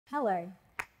Hello.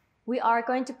 We are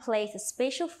going to place a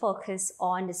special focus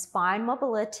on the spine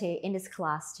mobility in this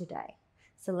class today.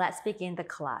 So let's begin the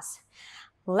class.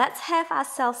 Let's have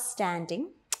ourselves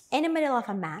standing in the middle of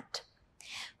a mat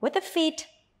with the feet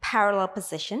parallel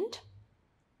positioned,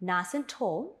 nice and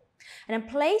tall, and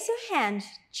then place your hands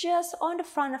just on the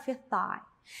front of your thigh,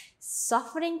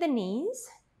 softening the knees,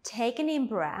 take an in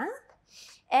breath,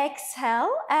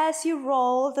 exhale as you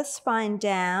roll the spine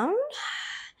down.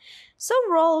 So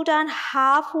roll down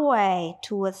halfway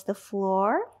towards the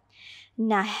floor.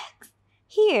 Now,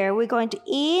 here we're going to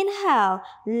inhale,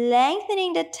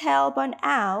 lengthening the tailbone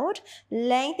out,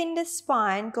 lengthening the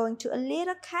spine, going to a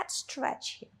little cat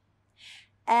stretch here.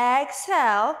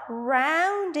 Exhale,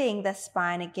 rounding the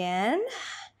spine again,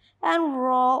 and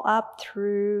roll up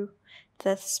through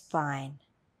the spine.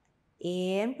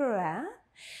 In breath.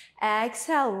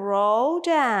 Exhale, roll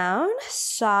down,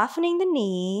 softening the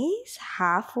knees,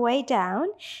 halfway down.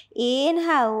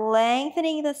 Inhale,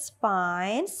 lengthening the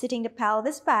spine, sitting the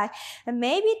pelvis back, and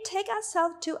maybe take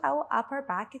ourselves to our upper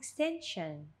back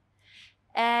extension.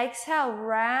 Exhale,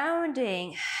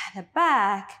 rounding the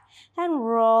back, and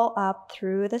roll up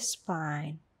through the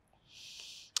spine.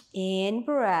 In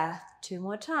breath, 2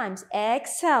 more times.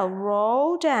 Exhale,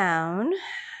 roll down.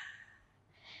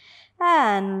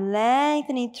 And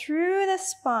lengthening through the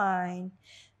spine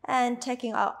and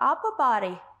taking our upper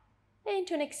body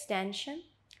into an extension.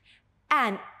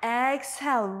 And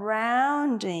exhale,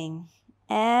 rounding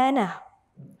and up.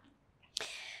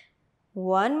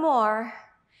 One more.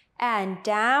 And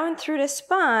down through the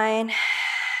spine.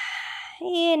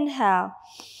 Inhale.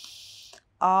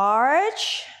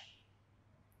 Arch.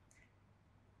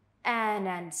 And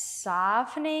then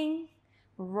softening,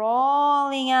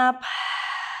 rolling up.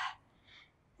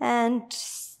 And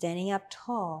standing up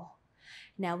tall.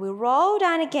 Now we roll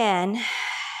down again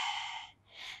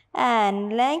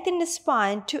and lengthen the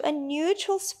spine to a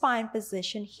neutral spine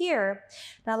position here.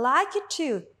 Now like you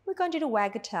do, we're going to do the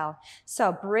wag a tail.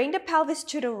 So bring the pelvis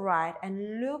to the right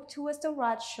and look towards the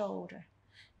right shoulder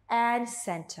and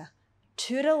center.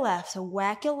 To the left, so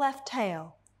wag your left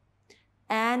tail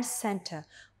and center.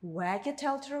 Wag your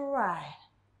tail to the right.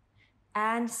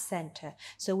 And center.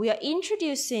 So we are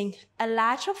introducing a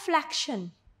lateral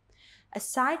flexion, a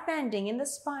side bending in the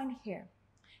spine here,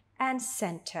 and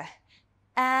center,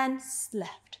 and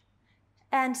left,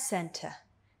 and center,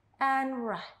 and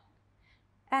right,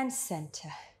 and center,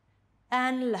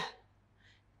 and left,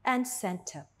 and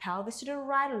center. Pelvis to the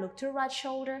right, look to the right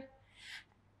shoulder,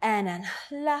 and then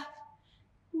left,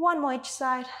 one more each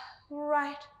side,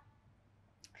 right,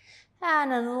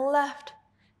 and then left,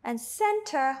 and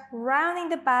center, rounding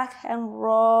the back and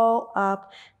roll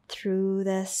up through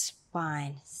the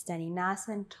spine, standing nice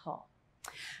and tall.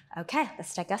 Okay,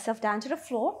 let's take ourselves down to the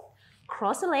floor.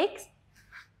 Cross the legs.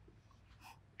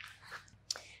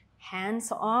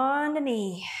 Hands on the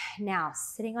knee. Now,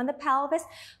 sitting on the pelvis,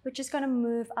 we're just going to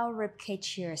move our rib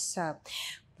cage here. So,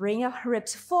 bring your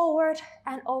ribs forward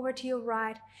and over to your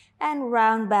right and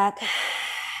round back.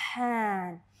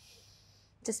 And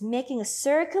just making a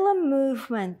circular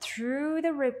movement through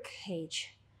the rib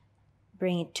cage.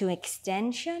 Bring it to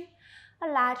extension, a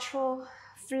lateral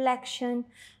flexion,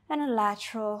 and a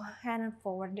lateral and a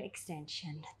forward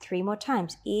extension. 3 more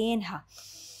times. Inhale.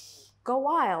 Go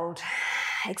wild.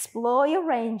 Explore your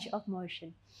range of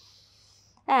motion.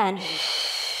 And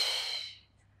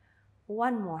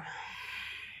 1 more.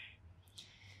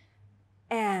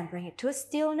 And bring it to a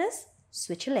stillness.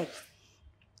 Switch your leg.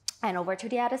 And over to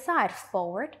the other side,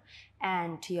 forward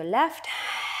and to your left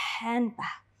and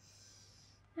back.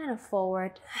 And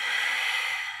forward.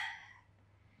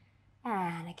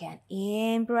 And again,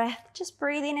 in breath, just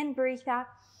breathe in and breathe out.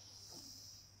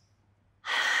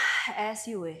 As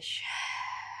you wish,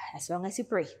 as long as you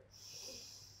breathe.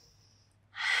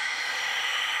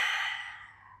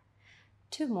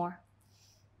 2 more.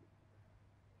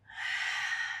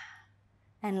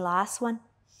 And last one.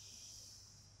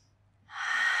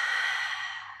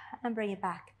 And bring it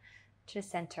back to the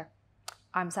center.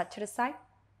 Arms out to the side.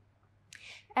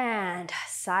 And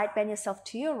side bend yourself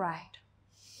to your right.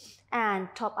 And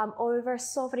top arm over,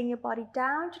 softening your body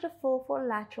down to the full for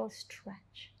lateral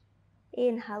stretch.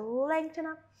 Inhale, lengthen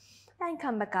up. And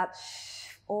come back up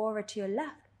over to your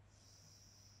left.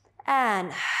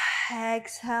 And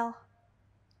exhale,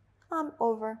 arm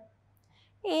over.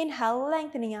 Inhale,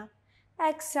 lengthening up.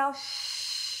 Exhale.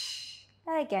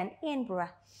 And again, in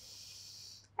breath.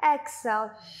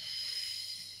 Exhale.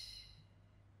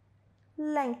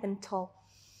 Lengthen tall.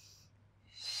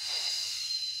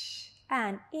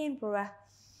 And in breath.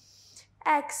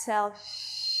 Exhale.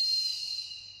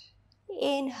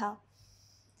 Inhale.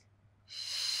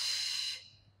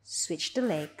 Switch the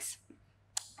legs.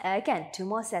 Again, 2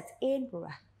 more sets. In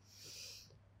breath.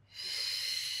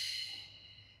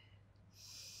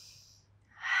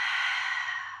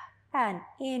 And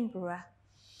in breath.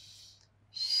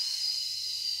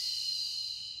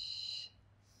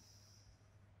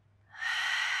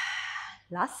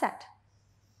 Last set.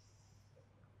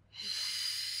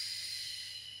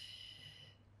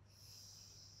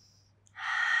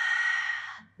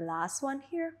 Last one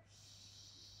here.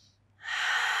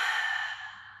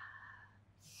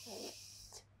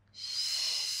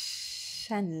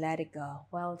 And let it go.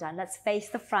 Well done. Let's face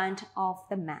the front of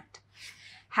the mat.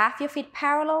 Have your feet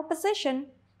parallel position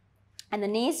and the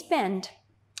knees bent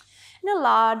in a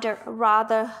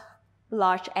rather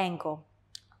large angle.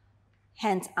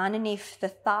 Hands underneath the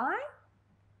thigh.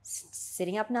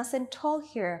 Sitting up nice and tall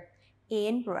here.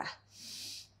 In breath.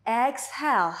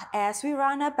 Exhale as we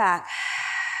round our back.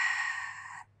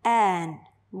 And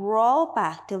roll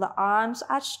back till the arms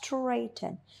are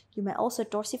straightened. You may also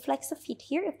dorsiflex the feet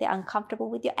here if they're uncomfortable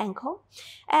with your ankle.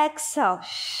 Exhale.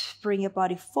 Bring your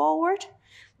body forward.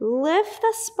 Lift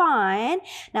the spine.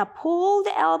 Now pull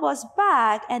the elbows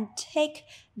back and take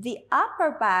the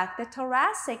upper back, the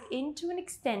thoracic, into an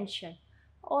extension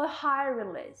or high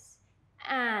release.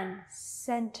 And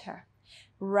center.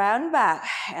 Round back.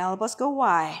 Elbows go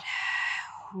wide.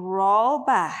 Roll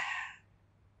back.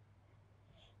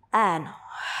 And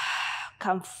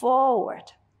come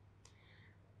forward.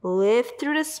 Lift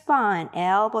through the spine.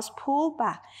 Elbows pull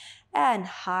back. And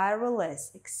high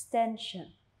release.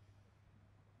 Extension.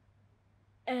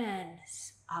 And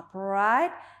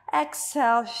upright.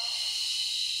 Exhale.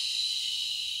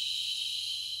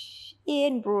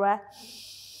 In breath.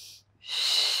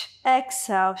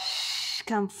 Exhale.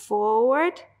 Come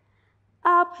forward.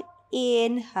 Up.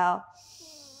 Inhale.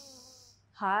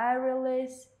 High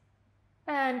release.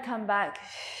 And come back.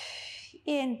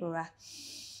 In breath.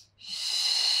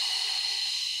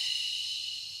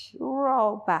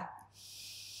 Roll back.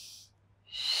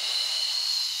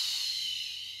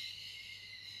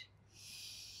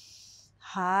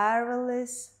 High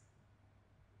release.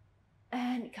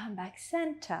 And come back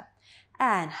center.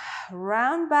 And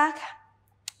round back.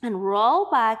 And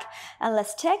roll back. And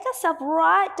let's take ourselves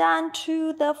right down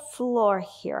to the floor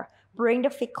here. Bring the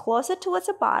feet closer towards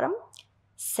the bottom.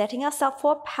 Setting ourselves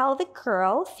for a pelvic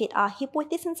curl. Feet are hip width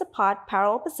distance apart.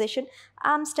 Parallel position.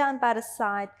 Arms down by the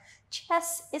side.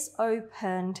 Chest is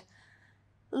opened.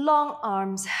 Long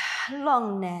arms.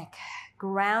 Long neck.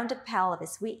 Grounded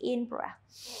pelvis. We in breath.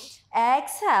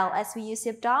 Exhale as we use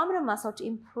the abdominal muscle to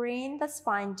imprint the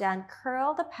spine down.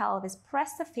 Curl the pelvis.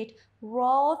 Press the feet.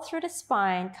 Roll through the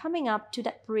spine. Coming up to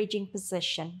that bridging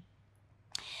position.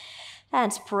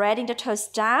 And spreading the toes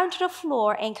down to the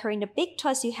floor, anchoring the big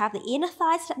toes. You have the inner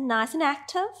thighs nice and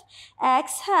active.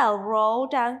 Exhale, roll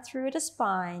down through the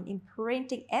spine,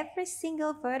 imprinting every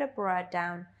single vertebra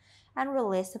down. And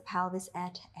release the pelvis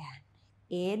at end.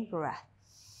 In breath.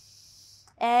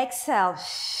 Exhale.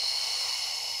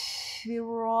 We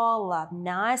roll up.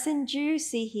 Nice and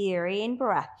juicy here. In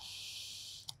breath.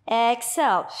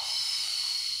 Exhale.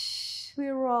 We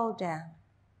roll down.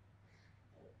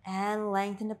 And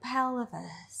lengthen the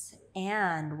pelvis.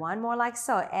 And one more like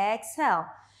so. Exhale.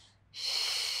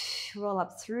 Roll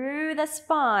up through the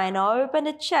spine. Open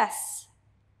the chest.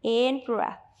 In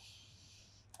breath.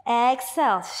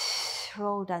 Exhale.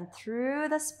 Roll down through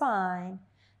the spine.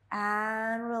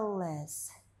 And release.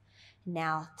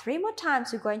 Now 3 more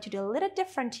times. We're going to do a little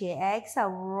different here. Exhale.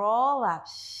 Roll up.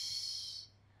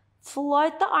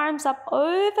 Float the arms up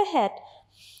overhead.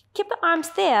 Keep the arms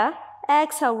there.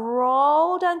 Exhale,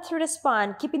 roll down through the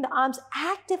spine, keeping the arms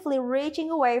actively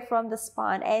reaching away from the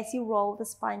spine as you roll the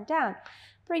spine down.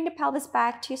 Bring the pelvis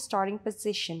back to your starting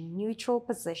position, neutral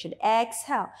position.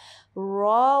 Exhale,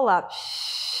 roll up.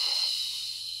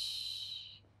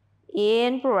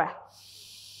 In breath.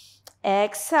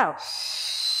 Exhale,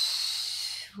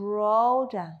 roll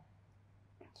down.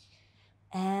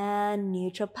 And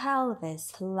neutral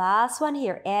pelvis. Last one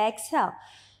here. Exhale.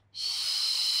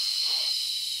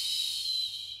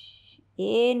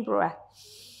 In breath.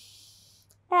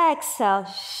 Exhale.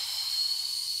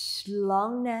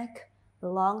 Long neck,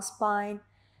 long spine,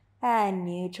 and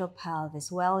neutral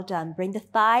pelvis. Well done. Bring the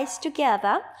thighs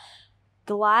together.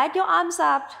 Glide your arms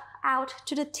up, out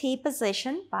to the T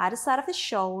position by the side of the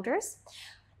shoulders.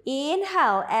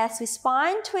 Inhale as we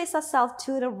spine twist ourselves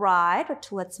to the right or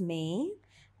towards me.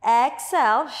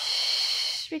 Exhale.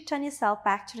 Return yourself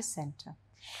back to the center.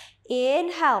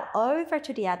 Inhale over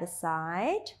to the other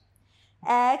side.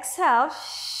 Exhale,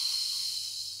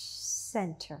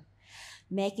 center.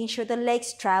 Making sure the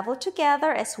legs travel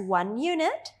together as one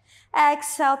unit.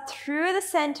 Exhale, through the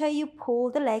center, you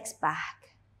pull the legs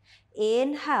back.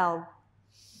 Inhale.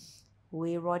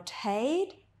 We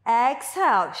rotate.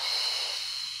 Exhale.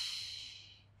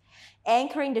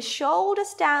 Anchoring the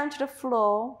shoulders down to the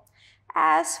floor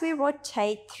as we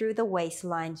rotate through the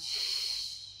waistline.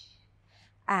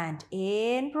 And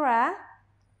in breath.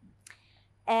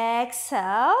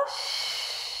 Exhale.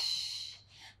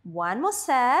 One more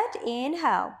set.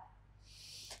 Inhale.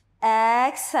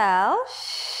 Exhale.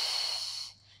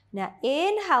 Now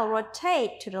inhale,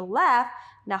 rotate to the left.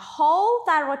 Now hold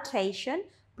that rotation.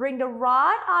 Bring the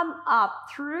right arm up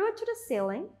through to the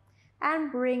ceiling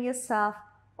and bring yourself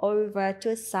over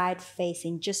to a side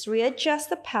facing. Just readjust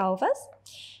the pelvis.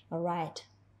 All right.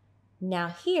 Now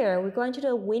here, we're going to do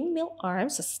a windmill arm.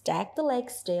 So stack the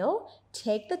legs still.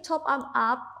 Take the top arm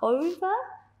up, over,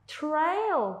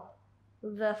 trail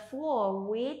the floor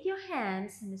with your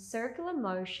hands in a circular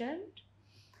motion.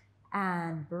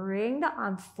 And bring the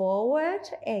arm forward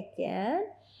again.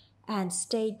 And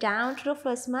stay down to the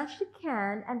floor as much as you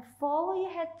can. And follow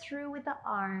your head through with the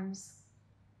arms.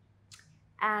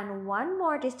 And one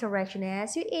more this direction.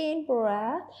 As you in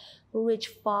breath, reach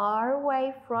far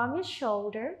away from your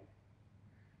shoulder.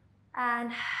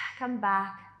 And come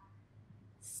back.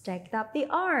 Stack up the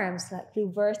arms. Let's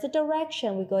reverse the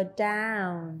direction. We go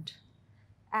down.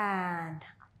 And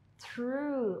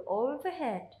through,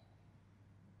 overhead.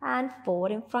 And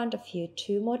forward in front of you.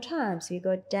 Two more times. We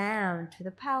go down to the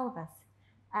pelvis.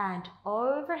 And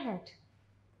overhead.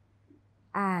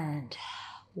 And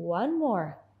one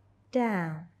more.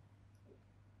 Down.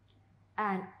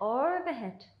 And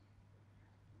overhead.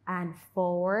 And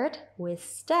forward. We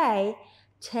stay.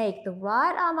 Take the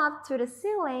right arm up to the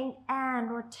ceiling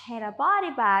and rotate our body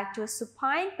back to a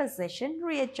supine position.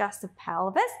 Readjust the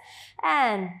pelvis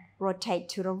and rotate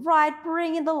to the right.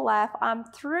 Bringing the left arm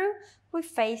through. We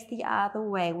face the other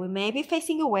way. We may be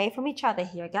facing away from each other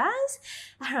here, guys.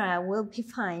 All right, we'll be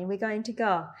fine. We're going to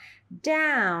go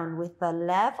down with the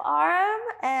left arm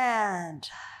and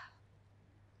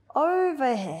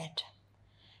overhead.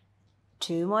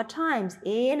 Two more times.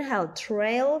 Inhale,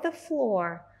 trail the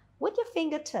floor with your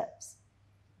fingertips.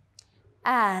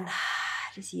 And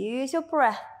just use your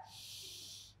breath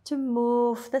to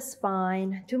move the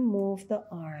spine, to move the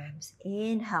arms.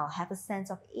 Inhale, have a sense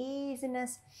of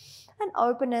easiness and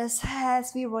openness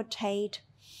as we rotate.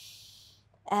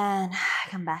 And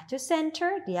come back to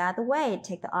center, the other way.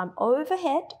 Take the arm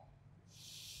overhead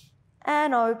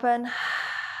and open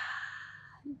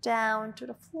down to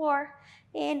the floor.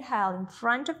 Inhale in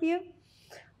front of you,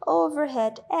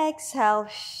 overhead, exhale.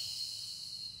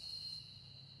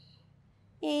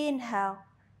 Inhale,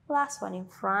 last one in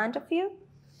front of you.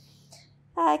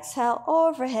 Exhale,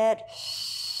 overhead.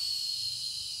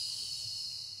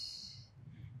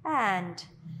 And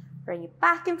bring it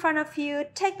back in front of you.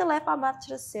 Take the left arm up to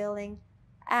the ceiling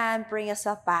and bring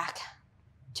yourself back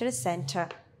to the center.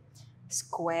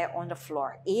 Square on the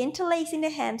floor. Interlacing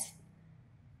the hands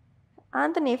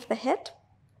underneath the head.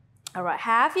 All right,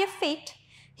 have your feet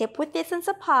hip-width distance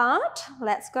apart.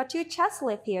 Let's go to chest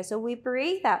lift here. So we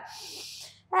breathe out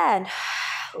and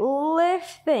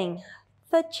lifting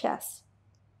the chest.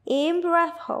 In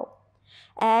breath, hold.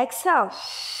 Exhale,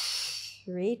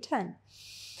 return.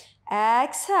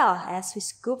 Exhale, as we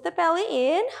scoop the belly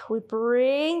in, we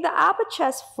bring the upper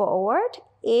chest forward.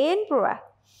 In breath.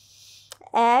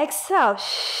 Exhale,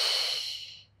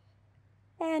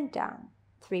 and down.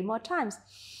 Three more times.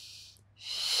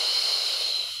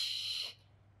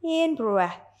 In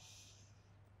breath.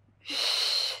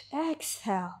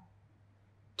 Exhale.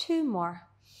 Two more.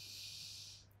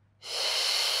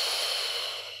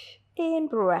 In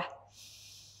breath.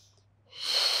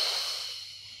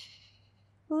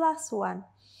 Last one.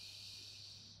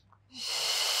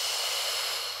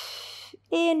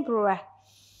 In breath.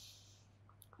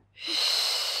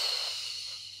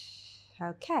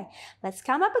 Okay, let's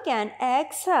come up again.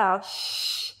 Exhale.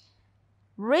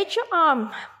 Reach your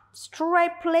arm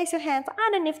straight. Place your hands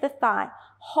underneath the thigh.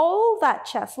 Hold that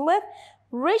chest lift.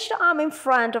 Reach the arm in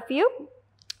front of you.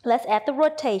 Let's add the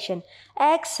rotation.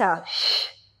 Exhale.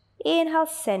 Inhale,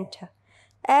 center.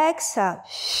 Exhale.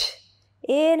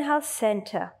 Inhale,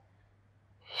 center.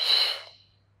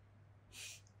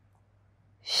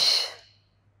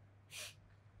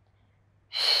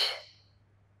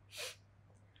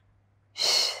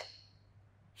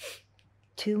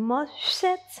 Two more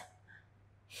sets.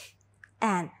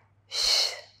 And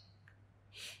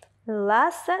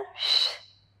last set.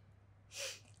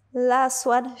 Last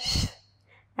one.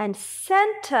 And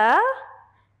center.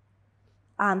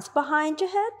 Arms behind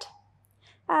your head.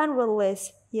 And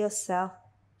release yourself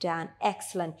down.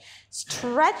 Excellent.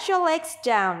 Stretch your legs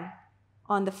down.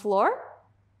 on the floor.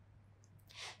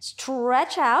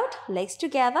 Stretch out, legs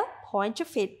together, point your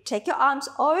feet, take your arms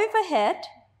overhead.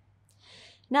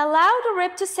 Now allow the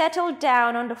rib to settle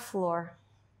down on the floor.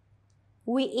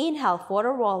 We inhale for the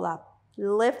roll up.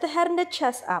 Lift the head and the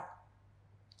chest up.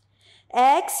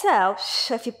 Exhale,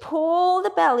 if you pull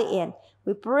the belly in,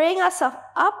 we bring ourselves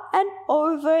up and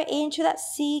over into that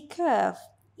C curve.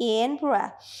 In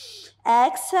breath.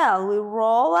 Exhale, we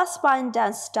roll our spine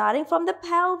down, starting from the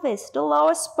pelvis, the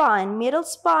lower spine, middle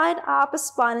spine, upper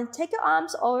spine, and take your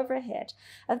arms overhead.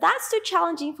 If that's too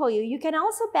challenging for you, you can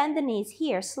also bend the knees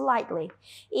here slightly.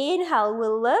 Inhale, we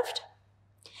lift.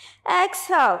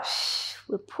 Exhale,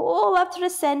 we pull up to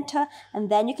the center, and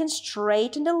then you can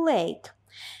straighten the leg.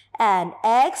 And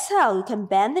exhale, you can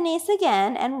bend the knees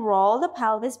again and roll the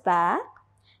pelvis back.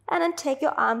 And then take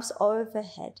your arms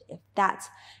overhead.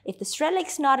 If the straight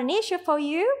leg's not an issue for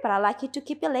you, but I like you to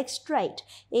keep your legs straight.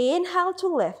 Inhale to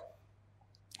lift.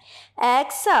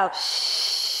 Exhale.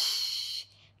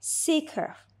 C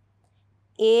curve.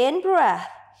 In breath.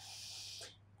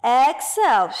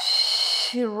 Exhale.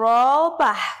 Roll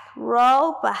back,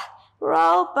 roll back,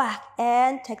 roll back.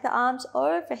 And take the arms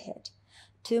overhead.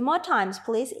 2 more times,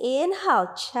 please.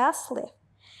 Inhale, chest lift.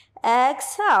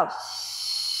 Exhale.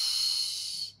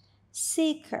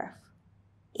 C curve.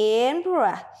 In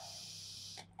breath.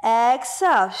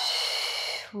 Exhale.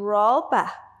 Roll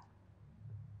back.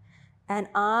 And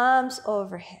arms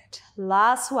overhead.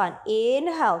 Last one.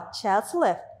 Inhale. Chest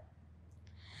lift.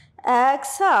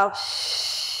 Exhale.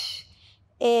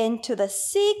 Into the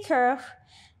C curve.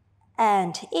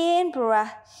 And in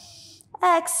breath.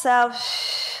 Exhale.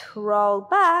 Roll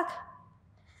back.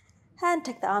 And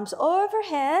take the arms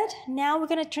overhead. Now we're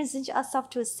going to transition ourselves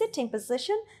to a sitting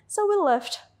position. So we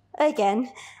lift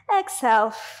again.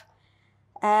 Exhale.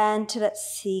 And to that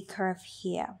C curve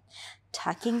here.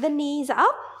 Tucking the knees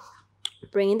up.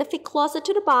 Bringing the feet closer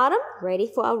to the bottom.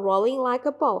 Ready for a rolling like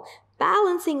a ball.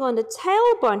 Balancing on the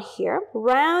tailbone here.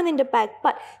 Rounding the back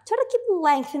butt. Try to keep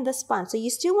length in the spine. So you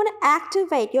still want to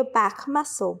activate your back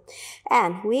muscle.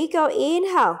 And we go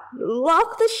inhale.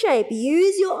 Lock the shape.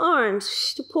 Use your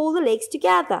arms to pull the legs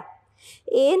together.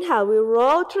 Inhale. We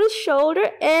roll to the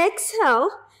shoulder. Exhale.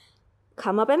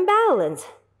 Come up and balance.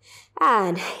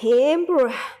 And in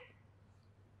breath.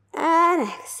 And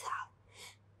exhale.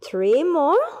 3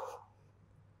 more.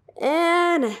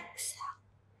 And exhale.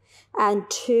 And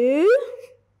 2.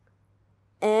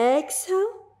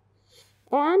 Exhale.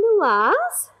 And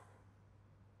last.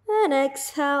 And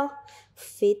exhale.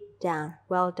 Feet down.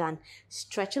 Well done.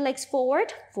 Stretch your legs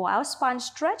forward for our spine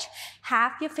stretch.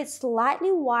 Have your feet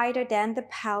slightly wider than the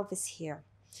pelvis here.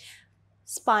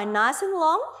 Spine nice and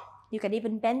long. You can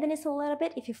even bend the knees a little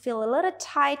bit if you feel a little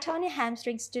tighter on your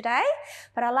hamstrings today.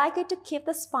 But I like you to keep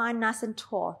the spine nice and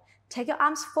tall. Take your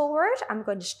arms forward. I'm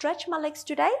going to stretch my legs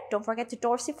today. Don't forget to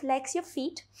dorsiflex your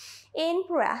feet. In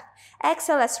breath.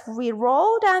 Exhale as we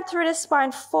roll down through the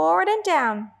spine, forward and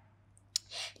down.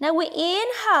 Now we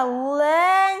inhale,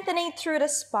 lengthening through the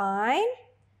spine.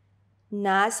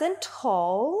 Nice and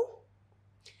tall.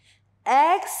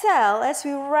 Exhale as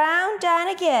we round down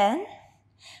again.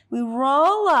 We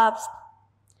roll up,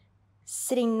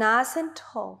 sitting nice and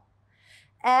tall.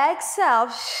 Exhale,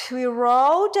 we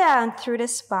roll down through the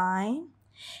spine.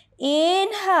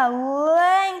 Inhale,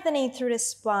 lengthening through the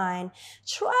spine.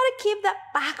 Try to keep that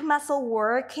back muscle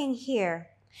working here.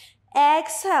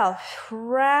 Exhale,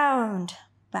 round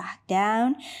back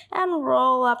down and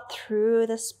roll up through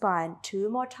the spine. 2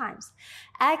 more times.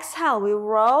 Exhale, we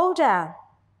roll down.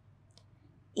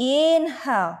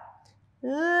 Inhale,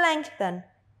 lengthen.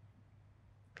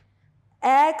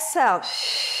 Exhale,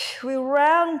 we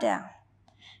round down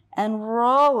and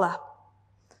roll up,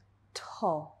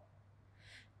 tall.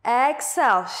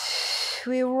 Exhale,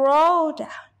 we roll down.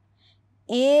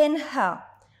 Inhale,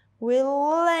 we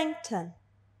lengthen.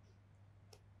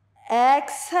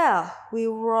 Exhale, we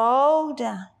roll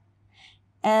down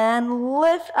and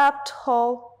lift up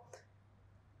tall.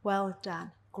 Well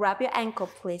done. Grab your ankle,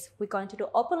 please. We're going to do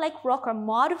open leg rock or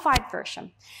modified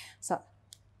version. So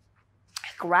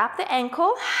grab the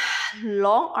ankle,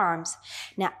 long arms.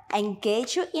 Now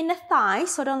engage your inner thigh,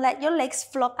 so don't let your legs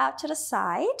flop out to the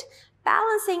side.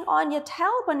 Balancing on your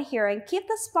tailbone here and keep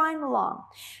the spine long.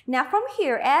 Now from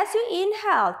here, as you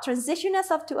inhale, transition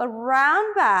yourself to a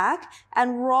round back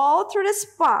and roll through the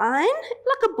spine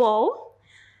like a ball.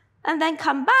 And then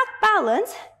come back,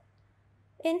 balance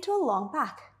into a long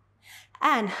back.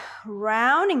 And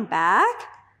rounding back,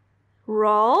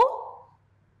 roll,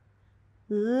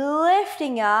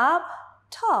 lifting up,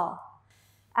 tall.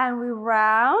 And we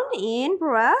round in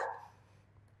breath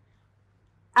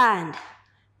and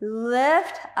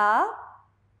lift up,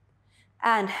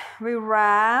 And we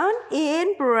round,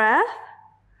 in breath.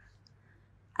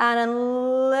 And then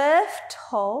lift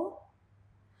tall.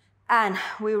 And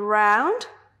we round.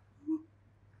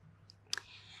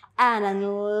 And then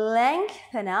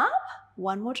lengthen up.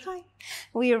 One more time.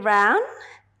 We round.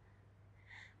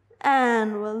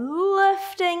 And we're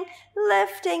lifting,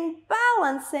 lifting,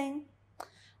 balancing.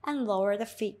 And lower the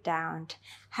feet down.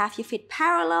 Have your feet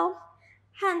parallel.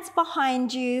 Hands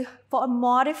behind you for a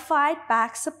modified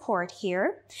back support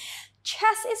here.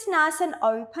 Chest is nice and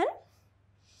open.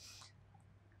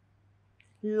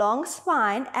 Long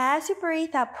spine. As you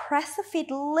breathe out, press the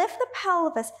feet, lift the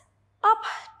pelvis up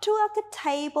to a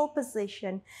table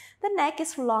position. The neck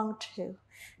is long too.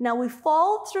 Now we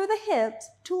fold through the hips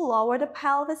to lower the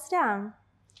pelvis down.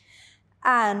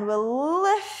 And we'll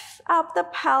lift up the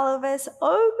pelvis,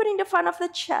 opening the front of the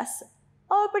chest,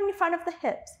 opening the front of the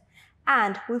hips.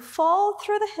 And we fold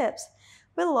through the hips.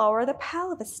 We lower the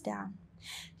pelvis down.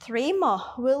 3 more.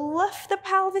 We'll lift the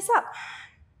pelvis up.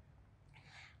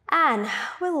 And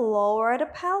we'll lower the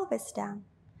pelvis down.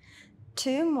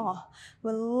 2 more.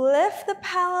 We'll lift the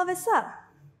pelvis up.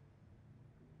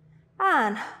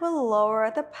 And we'll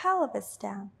lower the pelvis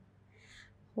down.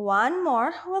 1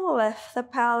 more. We'll lift the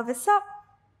pelvis up.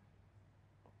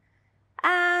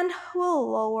 And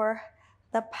we'll lower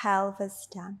the pelvis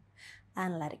down.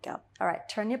 And let it go. All right,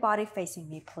 turn your body facing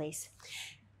me, please.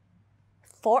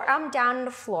 Forearm down on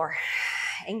the floor.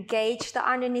 Engage the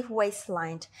underneath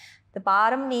waistline. The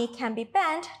bottom knee can be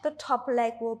bent. The top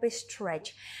leg will be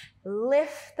stretched.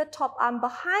 Lift the top arm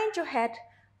behind your head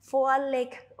for a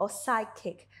leg or side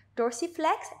kick.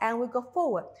 Dorsiflex, and we go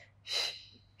forward.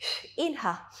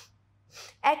 Inhale.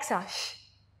 Exhale.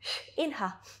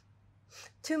 Inhale.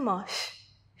 2 more.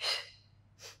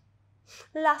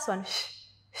 Last one.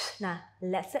 Now,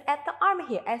 let's add the arm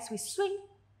here as we swing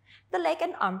the leg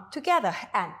and arm together.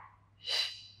 And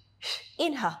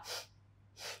inhale.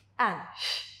 And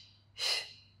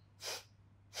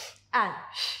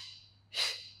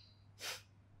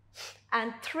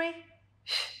 3.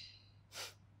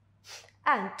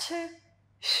 And 2.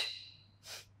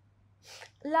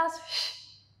 Last.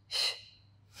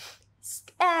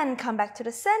 And come back to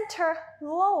the center.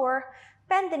 Lower.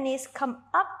 Bend the knees. Come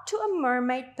up to a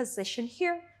mermaid position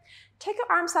here. Take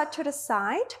your arms out to the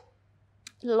side.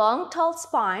 Long, tall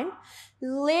spine.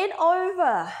 Lean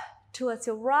over towards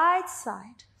your right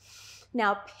side.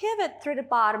 Now pivot through the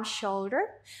bottom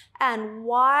shoulder and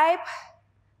wipe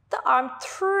the arm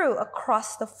through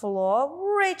across the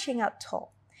floor, reaching up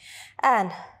tall.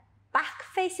 And back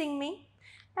facing me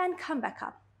and come back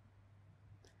up.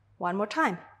 1 more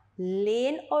time.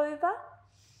 Lean over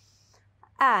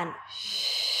and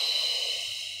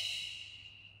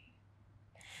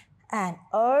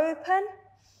open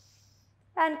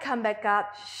and come back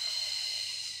up.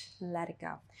 Let it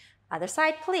go. Other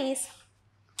side, please.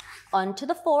 Onto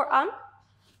the forearm.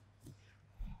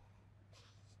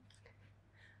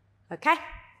 Okay,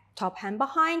 top hand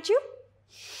behind you.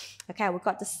 Okay, we've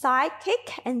got the side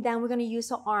kick, and then we're going to use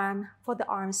the arm for the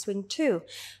arm swing too.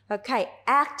 Okay,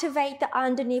 activate the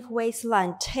underneath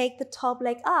waistline. Take the top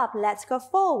leg up. Let's go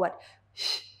forward.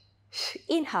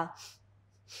 Inhale.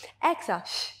 Exhale.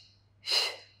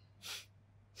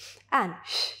 And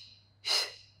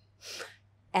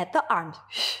at the arms.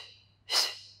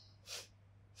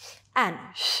 And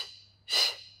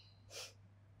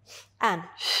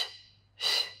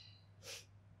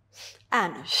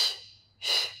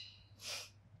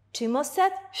 2 more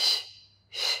sets.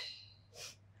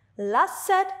 Last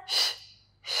set.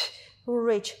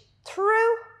 Reach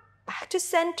through, back to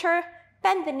center.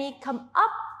 Bend the knee, come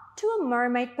up to a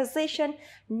mermaid position.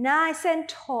 Nice and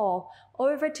tall.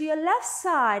 Over to your left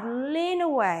side, lean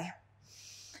away.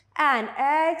 And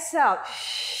exhale.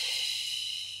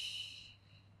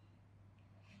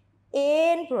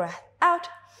 In, breath out.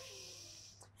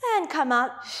 And come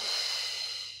out.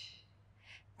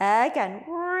 Again,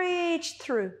 reach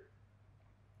through.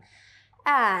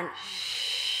 And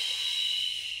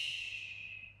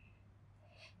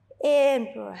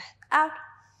in, breath out.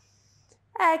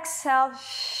 Exhale.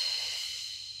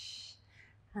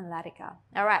 And let it go.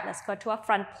 All right, let's go to our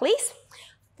front, please.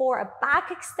 For a back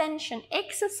extension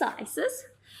exercises.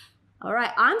 All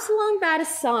right, arms along by the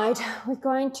side. We're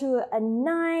going to a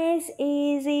nice,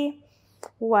 easy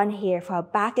one here for a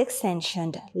back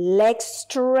extension. Legs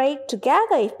straight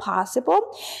together if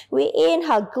possible. We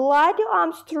inhale, glide your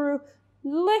arms through,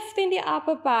 lifting the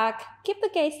upper back. Keep the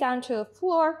gaze down to the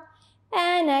floor.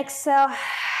 And exhale,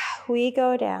 we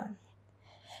go down.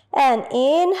 And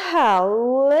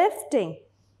inhale, lifting.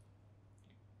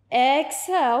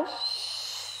 Exhale.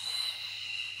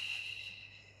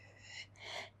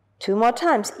 2 more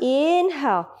times.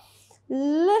 Inhale,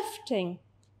 lifting.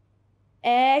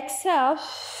 Exhale.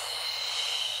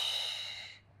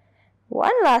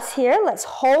 One last here. Let's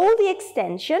hold the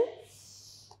extension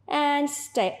and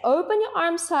stay. Open your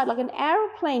arms out like an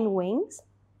airplane wings.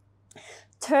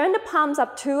 Turn the palms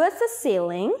up towards the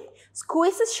ceiling.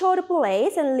 Squeeze the shoulder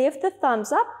blades and lift the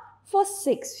thumbs up for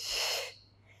 6,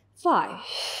 5,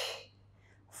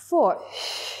 4,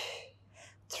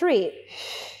 3,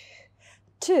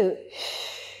 2,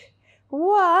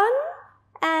 1.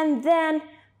 And then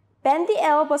bend the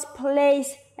elbows,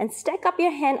 place and stack up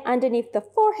your hand underneath the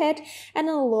forehead and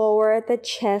then lower the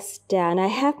chest down. I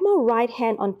have my right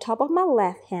hand on top of my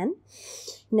left hand.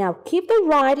 Now keep the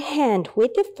right hand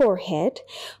with the forehead.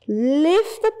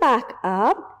 Lift the back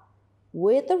up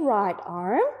with the right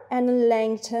arm and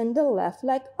lengthen the left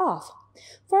leg off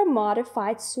for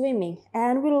modified swimming.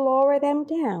 And we lower them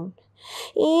down.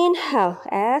 Inhale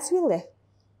as we lift.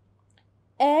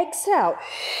 Exhale.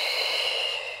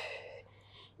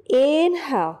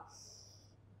 Inhale.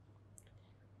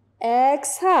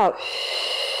 Exhale.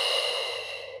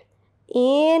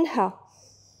 Inhale.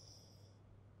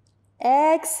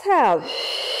 Exhale.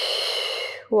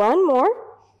 One more.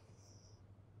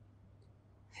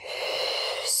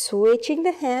 Switching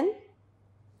the hand.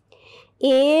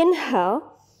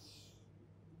 Inhale.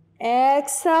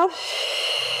 Exhale.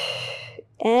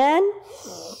 And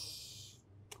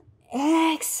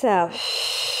exhale.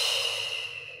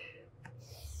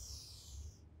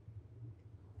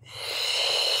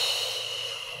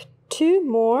 Two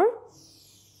more.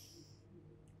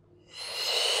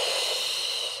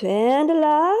 And the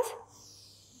last.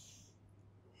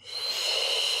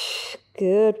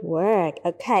 Good work.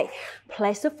 Okay,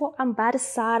 place the forearm by the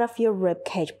side of your rib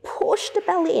cage. Push the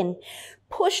belly in.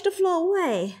 Push the floor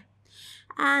away.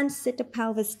 And sit the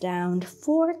pelvis down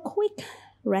for a quick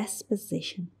rest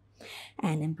position.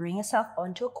 And then bring yourself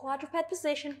onto a quadruped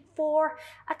position for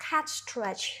a cat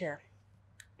stretch here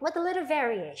with a little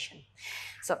variation.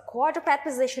 So quadruped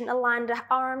position, align the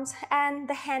arms and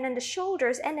the hand and the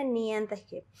shoulders and the knee and the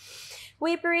hip.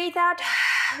 We breathe out,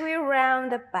 we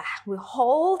round the back, we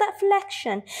hold that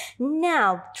flexion.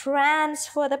 Now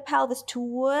transfer the pelvis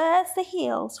towards the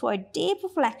heels for a deep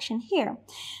flexion here.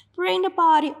 Bring the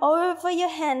body over your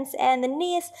hands and the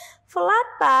knees, flat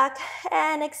back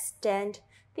and extend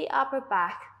the upper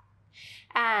back.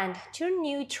 And to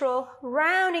neutral,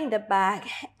 rounding the back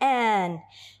and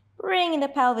bringing the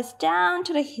pelvis down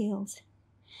to the heels.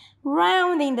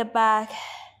 Rounding the back,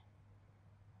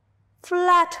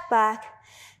 flat back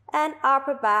and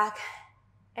upper back,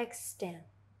 extend.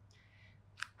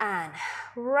 And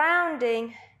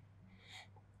rounding,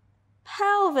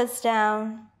 pelvis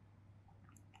down,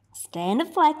 stay in the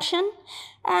flexion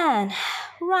and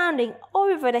rounding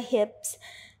over the hips,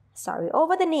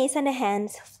 over the knees and the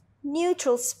hands,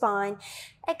 neutral spine,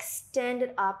 extended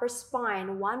upper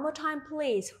spine. One more time,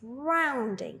 please.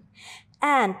 Rounding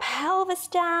and pelvis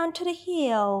down to the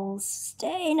heels.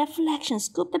 Stay in a flexion.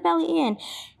 Scoop the belly in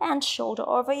and shoulder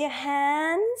over your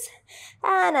hands.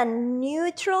 And a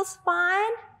neutral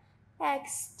spine.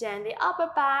 Extend the upper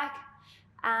back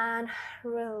and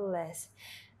release.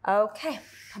 Okay,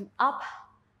 come up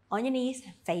on your knees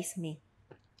and face me.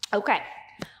 Okay,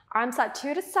 arms out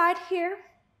to the side here.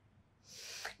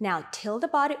 Now tilt the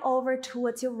body over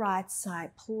towards your right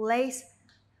side. Place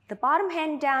the bottom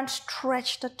hand down,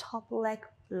 stretch the top leg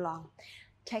long.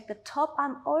 Take the top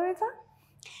arm over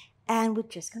and we're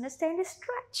just gonna stay in the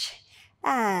stretch.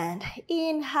 And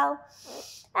inhale,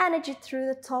 energy through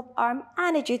the top arm,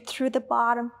 energy through the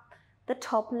bottom, the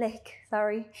top leg,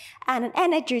 and an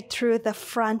energy through the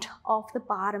front of the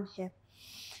bottom hip.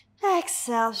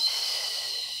 Exhale,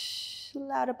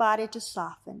 allow the body to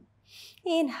soften.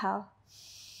 Inhale.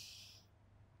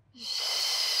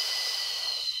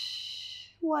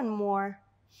 One more.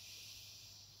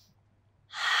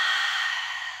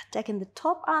 Taking the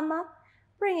top arm up,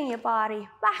 bringing your body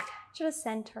back to the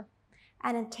center,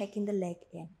 and then taking the leg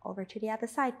in. Over to the other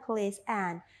side, please.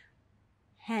 And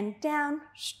hand down,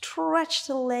 stretch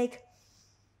the leg,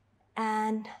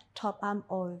 and top arm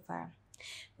over.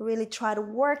 Really try to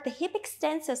work the hip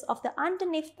extensors of the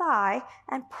underneath thigh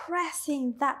and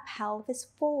pressing that pelvis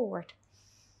forward.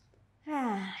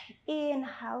 And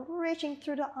inhale, reaching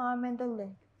through the arm and the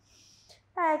leg.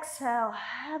 Exhale,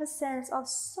 have a sense of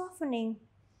softening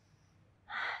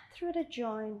through the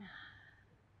joint.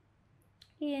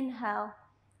 Inhale,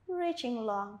 reaching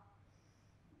long.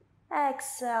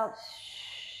 Exhale.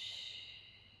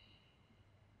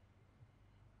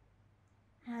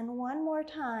 And one more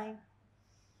time.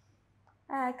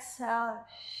 Exhale.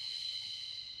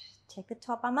 Take the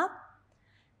top arm up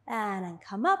and then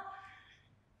come up,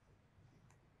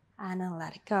 and then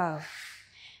let it go.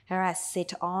 All right,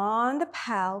 sit on the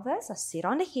pelvis or sit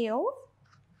on the heel.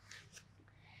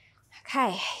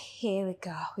 Okay, here we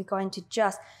go. We're going to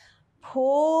just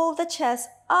pull the chest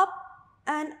up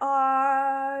and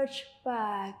arch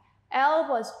back.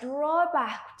 Elbows draw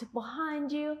back to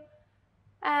behind you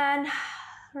and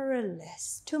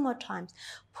release. 2 more times.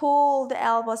 Pull the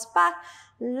elbows back,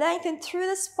 lengthen through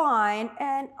the spine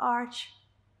and arch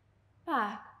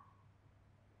back.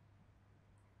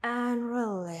 And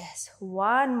release.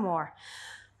 1 more.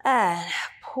 And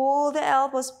pull the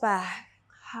elbows back.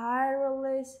 High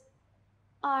release.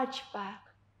 Arch back.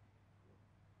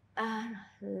 And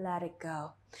let it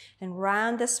go. And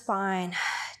round the spine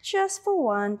just for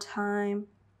 1 time.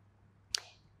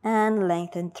 And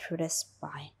lengthen through the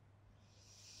spine.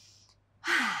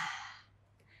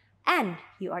 And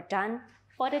you are done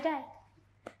for the day.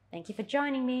 Thank you for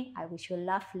joining me. I wish you a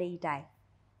lovely day.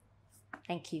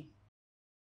 Thank you.